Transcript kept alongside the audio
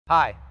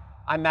Hi,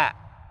 I'm Matt.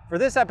 For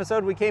this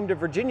episode, we came to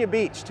Virginia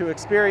Beach to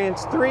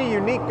experience 3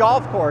 unique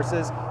golf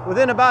courses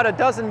within about a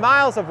dozen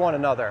miles of one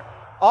another,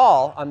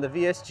 all on the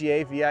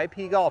VSGA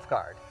VIP Golf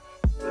Card.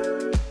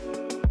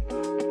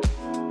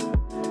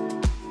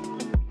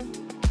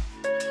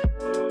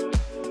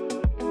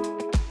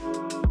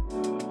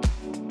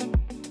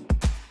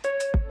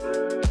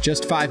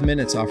 Just 5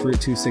 minutes off Route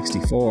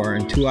 264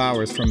 and 2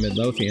 hours from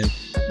Midlothian,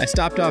 I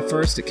stopped off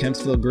first at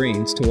Kempsville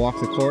Greens to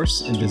walk the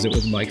course and visit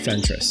with Mike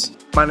Fentress.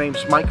 My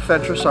name's Mike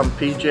Fentress. I'm a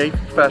PGA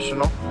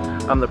professional.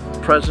 I'm the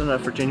president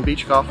of Virginia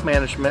Beach Golf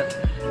Management,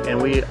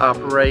 and we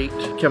operate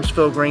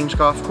Kempsville Greens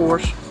Golf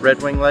Course,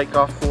 Red Wing Lake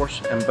Golf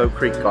Course, and Bow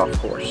Creek Golf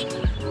Course,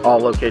 all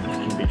located in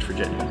Virginia Beach,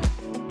 Virginia.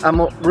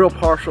 I'm real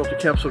partial to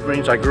Kempsville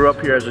Greens. I grew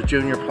up here as a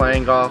junior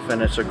playing golf,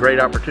 and it's a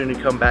great opportunity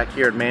to come back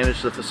here and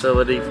manage the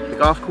facility. The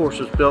golf course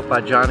was built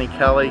by Johnny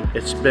Kelly.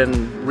 It's been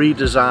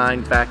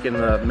redesigned back in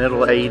the middle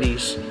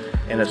 80s,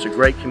 and it's a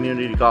great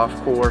community golf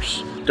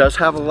course. It does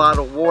have a lot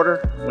of water.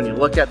 When you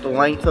look at the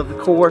length of the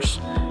course,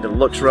 it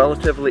looks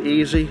relatively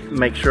easy.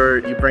 Make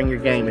sure you bring your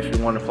game if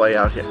you want to play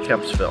out here at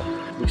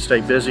Kempsville. We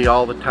stay busy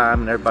all the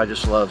time, and everybody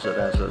just loves it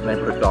as a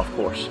neighborhood golf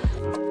course.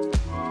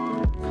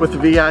 With the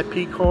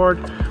VIP card,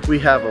 we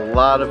have a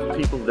lot of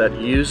people that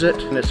use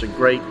it, and it's a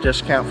great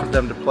discount for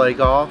them to play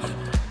golf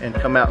and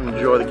come out and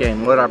enjoy the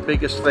game. What our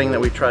biggest thing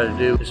that we try to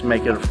do is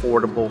make it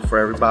affordable for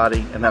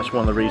everybody, and that's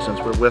one of the reasons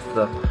we're with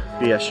the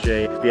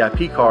VSGA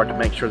VIP card, to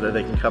make sure that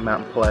they can come out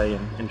and play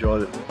and enjoy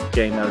the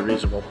game at a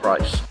reasonable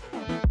price.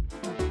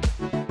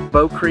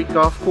 Bow Creek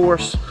Golf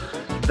Course,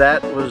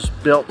 that was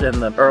built in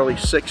the early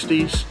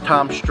 60s.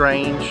 Tom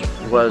Strange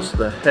was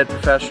the head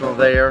professional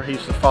there.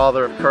 He's the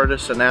father of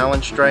Curtis and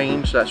Alan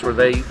Strange. That's where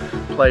they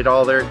played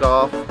all their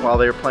golf while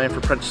they were playing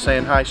for Princess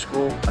Anne High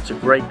School. It's a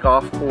great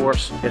golf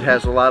course. It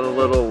has a lot of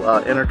little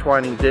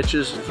intertwining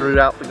ditches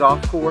throughout the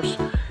golf course.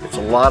 It's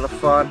a lot of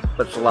fun,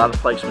 but it's a lot of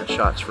placement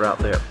shots for out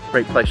there.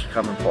 Great place to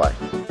come and play.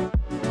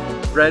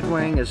 Red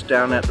Wing is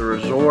down at the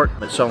resort.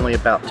 It's only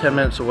about 10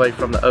 minutes away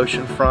from the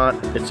ocean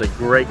front. It's a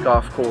great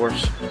golf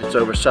course. It's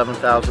over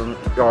 7,000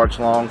 yards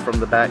long from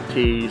the back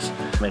tees.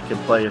 They can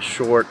play a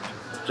short,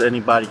 so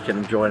anybody can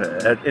enjoy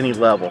it at any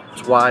level.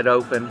 It's wide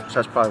open,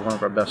 so that's probably one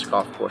of our best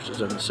golf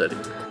courses in the city.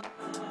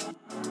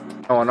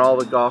 On all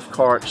the golf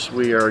carts,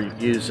 we are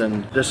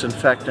using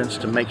disinfectants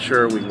to make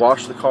sure we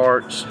wash the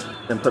carts,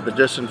 then put the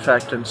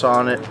disinfectants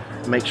on it,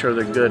 make sure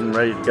they're good and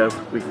ready to go.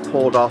 We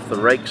pulled off the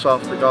rakes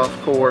off the golf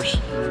course,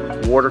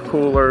 water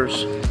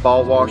coolers,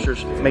 ball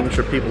washers, making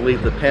sure people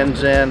leave the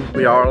pins in.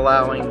 We are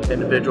allowing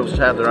individuals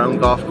to have their own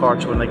golf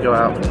carts when they go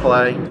out and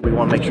play. We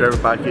want to make sure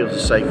everybody feels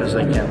as safe as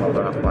they can while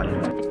they're out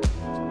playing.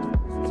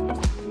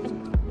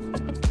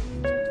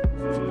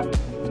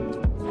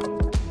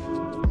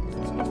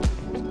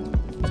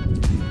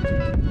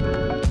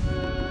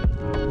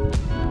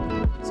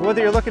 So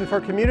whether you're looking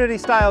for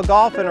community-style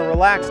golf in a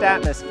relaxed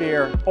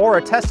atmosphere or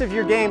a test of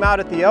your game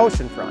out at the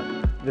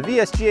oceanfront, the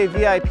VSGA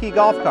VIP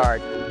Golf Card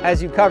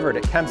has you covered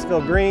at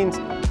Kempsville Greens,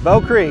 Bow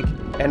Creek,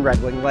 and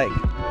Red Wing Lake.